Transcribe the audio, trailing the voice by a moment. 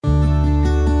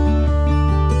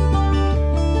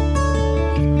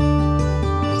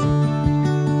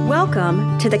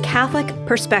Welcome to The Catholic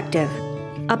Perspective,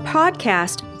 a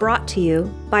podcast brought to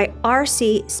you by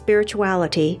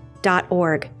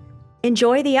rcspirituality.org.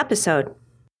 Enjoy the episode.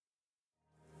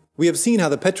 We have seen how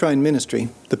the Petrine ministry,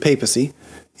 the papacy,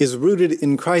 is rooted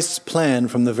in Christ's plan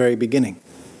from the very beginning.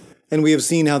 And we have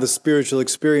seen how the spiritual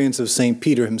experience of St.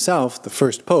 Peter himself, the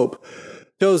first pope,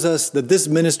 shows us that this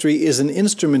ministry is an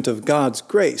instrument of God's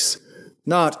grace,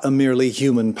 not a merely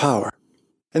human power.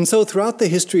 And so throughout the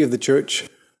history of the Church,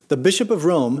 the Bishop of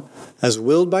Rome, as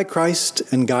willed by Christ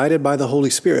and guided by the Holy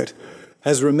Spirit,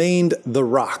 has remained the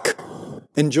rock,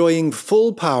 enjoying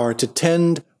full power to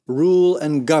tend, rule,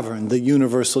 and govern the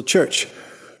universal Church,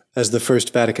 as the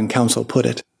First Vatican Council put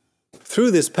it.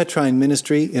 Through this Petrine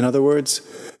ministry, in other words,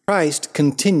 Christ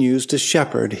continues to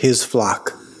shepherd his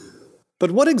flock.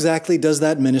 But what exactly does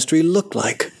that ministry look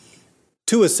like?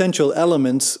 Two essential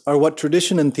elements are what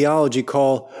tradition and theology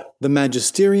call the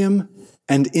magisterium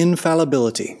and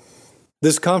infallibility.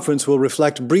 This conference will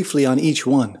reflect briefly on each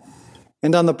one,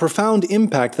 and on the profound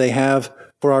impact they have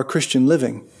for our Christian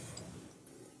living.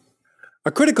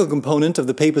 A critical component of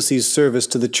the papacy's service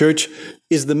to the Church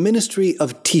is the ministry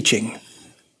of teaching.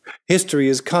 History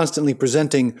is constantly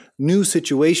presenting new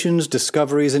situations,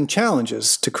 discoveries, and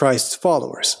challenges to Christ's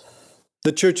followers.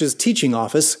 The Church's teaching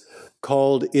office,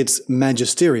 called its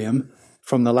magisterium,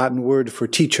 from the Latin word for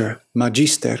teacher,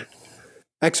 magister,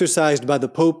 exercised by the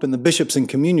Pope and the bishops in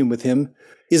communion with him,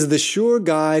 is the sure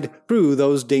guide through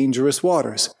those dangerous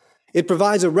waters. It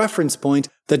provides a reference point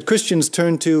that Christians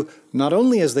turn to not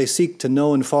only as they seek to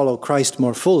know and follow Christ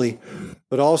more fully,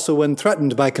 but also when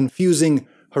threatened by confusing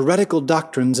heretical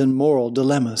doctrines and moral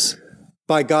dilemmas.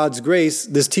 By God's grace,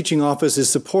 this teaching office is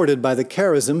supported by the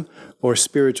charism, or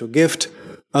spiritual gift,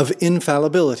 of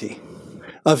infallibility,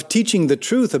 of teaching the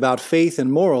truth about faith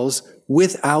and morals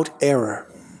without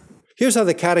error. Here's how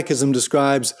the Catechism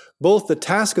describes both the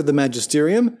task of the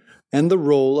magisterium and the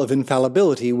role of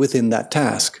infallibility within that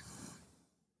task.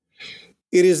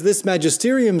 It is this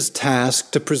magisterium's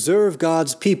task to preserve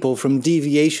God's people from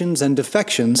deviations and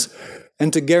defections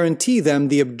and to guarantee them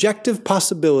the objective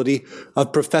possibility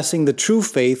of professing the true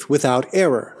faith without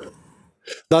error.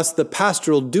 Thus, the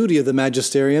pastoral duty of the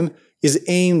magisterium is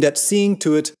aimed at seeing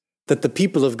to it that the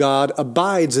people of God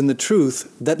abides in the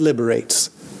truth that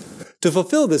liberates. To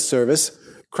fulfill this service,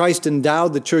 Christ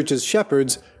endowed the Church's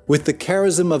shepherds with the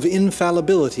charism of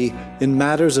infallibility in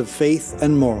matters of faith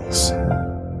and morals.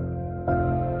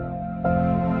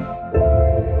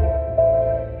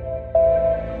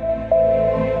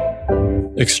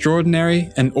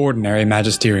 Extraordinary and Ordinary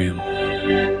Magisterium.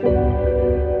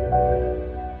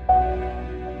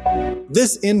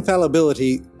 This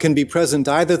infallibility can be present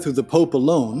either through the Pope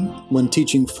alone, when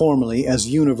teaching formally as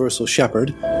universal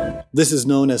shepherd. This is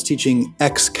known as teaching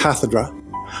ex cathedra,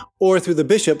 or through the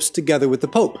bishops together with the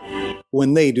Pope,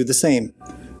 when they do the same,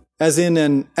 as in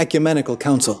an ecumenical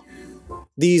council.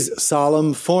 These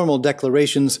solemn, formal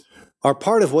declarations are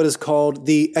part of what is called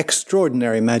the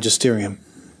extraordinary magisterium.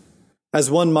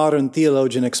 As one modern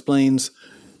theologian explains,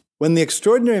 when the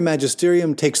extraordinary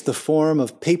magisterium takes the form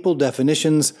of papal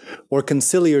definitions or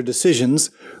conciliar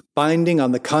decisions binding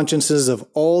on the consciences of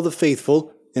all the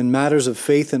faithful in matters of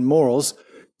faith and morals,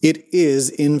 it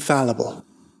is infallible.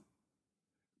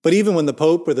 But even when the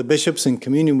Pope or the bishops in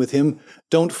communion with him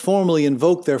don't formally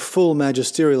invoke their full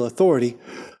magisterial authority,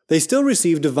 they still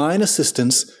receive divine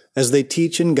assistance as they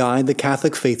teach and guide the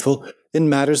Catholic faithful in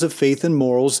matters of faith and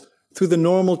morals through the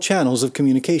normal channels of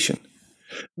communication.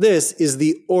 This is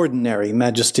the ordinary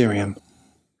magisterium.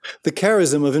 The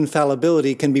charism of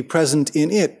infallibility can be present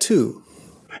in it, too.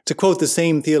 To quote the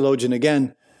same theologian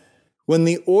again, when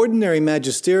the ordinary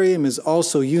magisterium is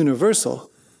also universal,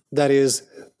 that is,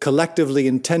 collectively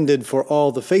intended for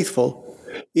all the faithful,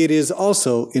 it is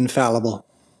also infallible.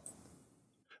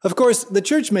 Of course, the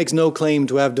Church makes no claim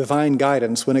to have divine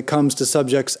guidance when it comes to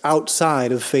subjects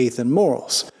outside of faith and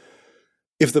morals.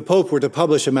 If the Pope were to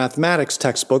publish a mathematics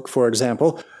textbook, for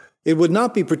example, it would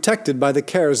not be protected by the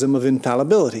charism of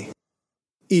infallibility.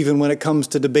 Even when it comes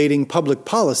to debating public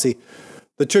policy,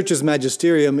 the Church's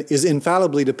magisterium is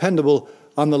infallibly dependable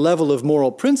on the level of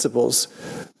moral principles,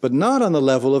 but not on the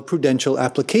level of prudential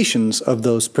applications of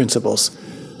those principles.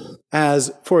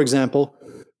 As, for example,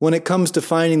 when it comes to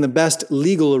finding the best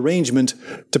legal arrangement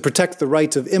to protect the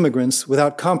rights of immigrants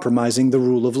without compromising the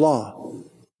rule of law.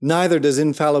 Neither does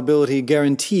infallibility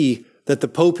guarantee that the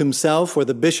Pope himself or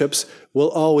the bishops will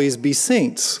always be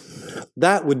saints.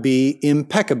 That would be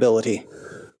impeccability,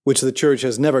 which the Church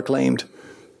has never claimed.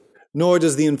 Nor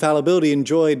does the infallibility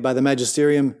enjoyed by the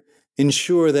magisterium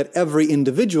ensure that every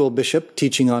individual bishop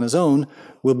teaching on his own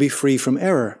will be free from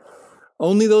error.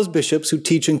 Only those bishops who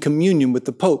teach in communion with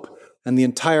the Pope and the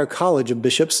entire College of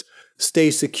Bishops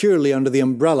stay securely under the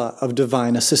umbrella of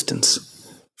divine assistance.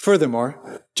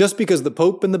 Furthermore, just because the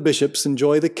Pope and the bishops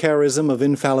enjoy the charism of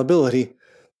infallibility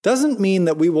doesn't mean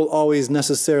that we will always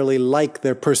necessarily like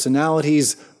their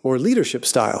personalities or leadership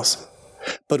styles.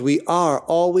 But we are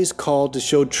always called to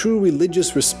show true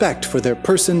religious respect for their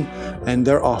person and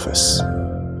their office.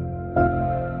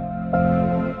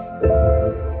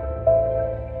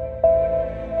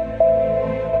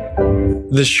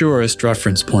 The surest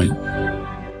reference point.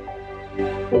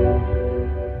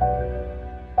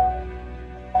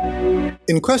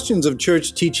 In questions of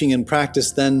church teaching and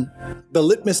practice, then, the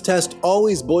litmus test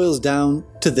always boils down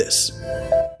to this: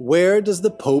 where does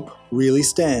the Pope really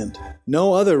stand?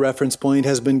 No other reference point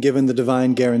has been given the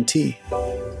divine guarantee.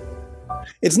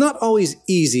 It's not always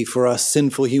easy for us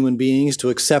sinful human beings to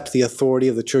accept the authority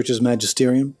of the Church's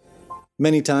magisterium.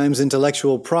 Many times,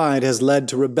 intellectual pride has led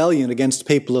to rebellion against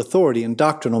papal authority in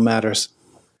doctrinal matters.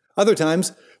 Other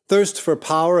times, thirst for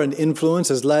power and influence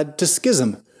has led to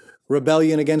schism,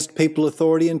 rebellion against papal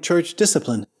authority and church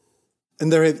discipline.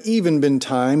 And there have even been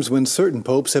times when certain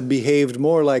popes have behaved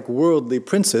more like worldly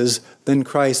princes than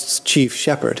Christ's chief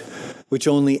shepherd, which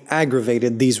only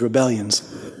aggravated these rebellions.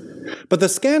 But the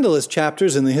scandalous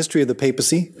chapters in the history of the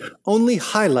papacy only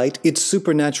highlight its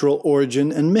supernatural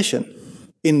origin and mission.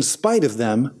 In spite of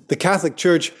them, the Catholic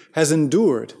Church has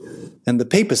endured, and the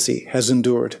papacy has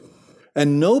endured.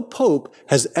 And no pope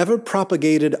has ever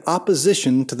propagated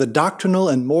opposition to the doctrinal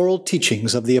and moral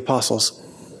teachings of the apostles.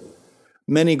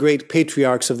 Many great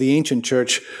patriarchs of the ancient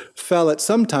church fell at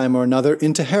some time or another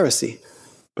into heresy,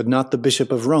 but not the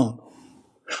Bishop of Rome.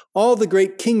 All the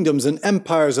great kingdoms and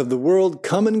empires of the world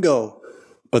come and go,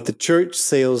 but the church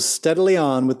sails steadily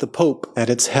on with the Pope at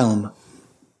its helm.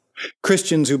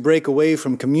 Christians who break away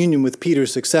from communion with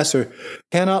Peter's successor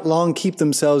cannot long keep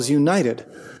themselves united,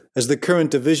 as the current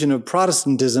division of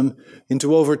Protestantism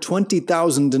into over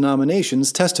 20,000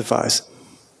 denominations testifies.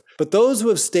 But those who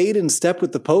have stayed in step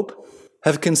with the Pope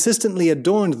have consistently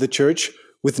adorned the Church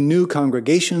with new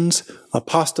congregations,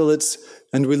 apostolates,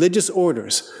 and religious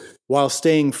orders, while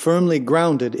staying firmly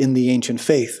grounded in the ancient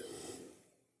faith.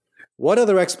 What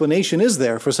other explanation is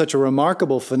there for such a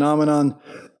remarkable phenomenon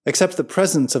except the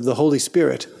presence of the Holy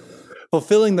Spirit,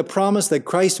 fulfilling the promise that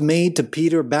Christ made to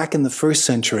Peter back in the first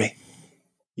century?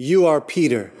 You are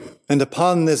Peter, and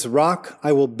upon this rock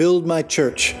I will build my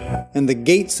church, and the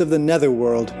gates of the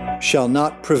netherworld shall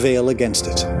not prevail against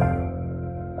it.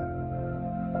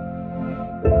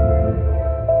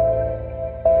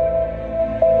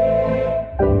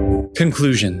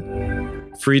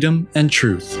 Conclusion: freedom and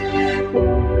truth.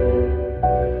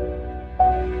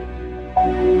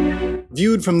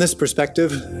 Viewed from this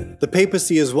perspective, the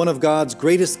papacy is one of God's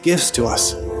greatest gifts to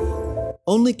us.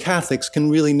 Only Catholics can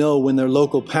really know when their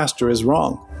local pastor is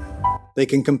wrong. They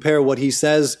can compare what he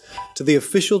says to the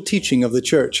official teaching of the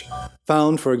Church,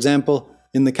 found, for example,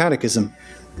 in the Catechism.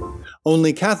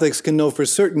 Only Catholics can know for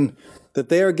certain that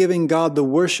they are giving God the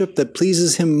worship that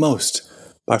pleases Him most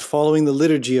by following the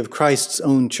liturgy of Christ's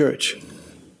own Church.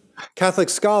 Catholic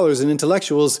scholars and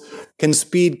intellectuals can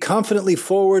speed confidently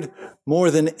forward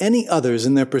more than any others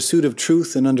in their pursuit of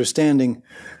truth and understanding,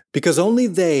 because only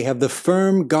they have the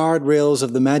firm guardrails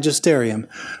of the magisterium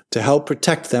to help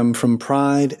protect them from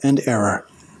pride and error.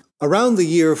 Around the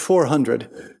year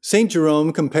 400, St.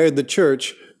 Jerome compared the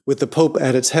Church, with the Pope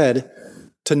at its head,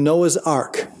 to Noah's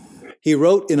Ark. He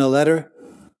wrote in a letter,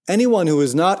 "Anyone who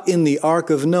is not in the Ark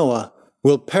of Noah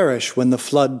will perish when the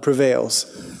flood prevails."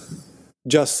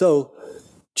 Just so,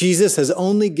 Jesus has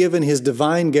only given His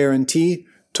divine guarantee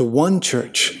to one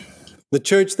church, the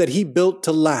church that He built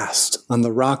to last on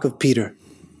the rock of Peter.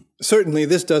 Certainly,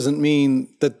 this doesn't mean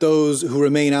that those who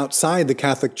remain outside the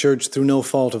Catholic Church through no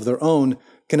fault of their own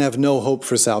can have no hope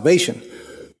for salvation.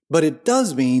 But it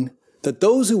does mean that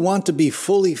those who want to be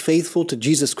fully faithful to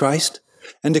Jesus Christ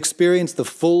and experience the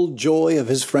full joy of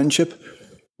His friendship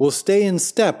will stay in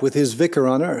step with His vicar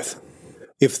on earth.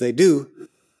 If they do,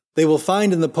 they will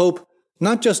find in the Pope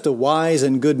not just a wise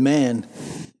and good man,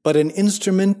 but an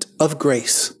instrument of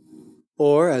grace.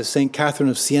 Or, as St. Catherine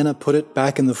of Siena put it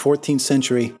back in the 14th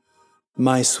century,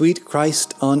 my sweet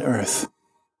Christ on earth.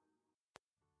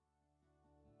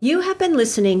 You have been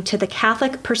listening to The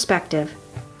Catholic Perspective,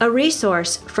 a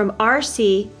resource from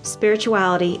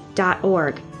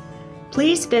rcspirituality.org.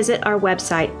 Please visit our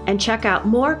website and check out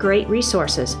more great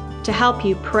resources to help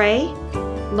you pray,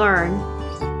 learn,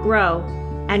 grow,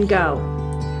 and go.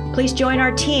 Please join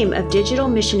our team of digital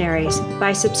missionaries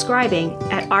by subscribing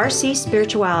at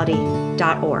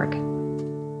rcspirituality.org.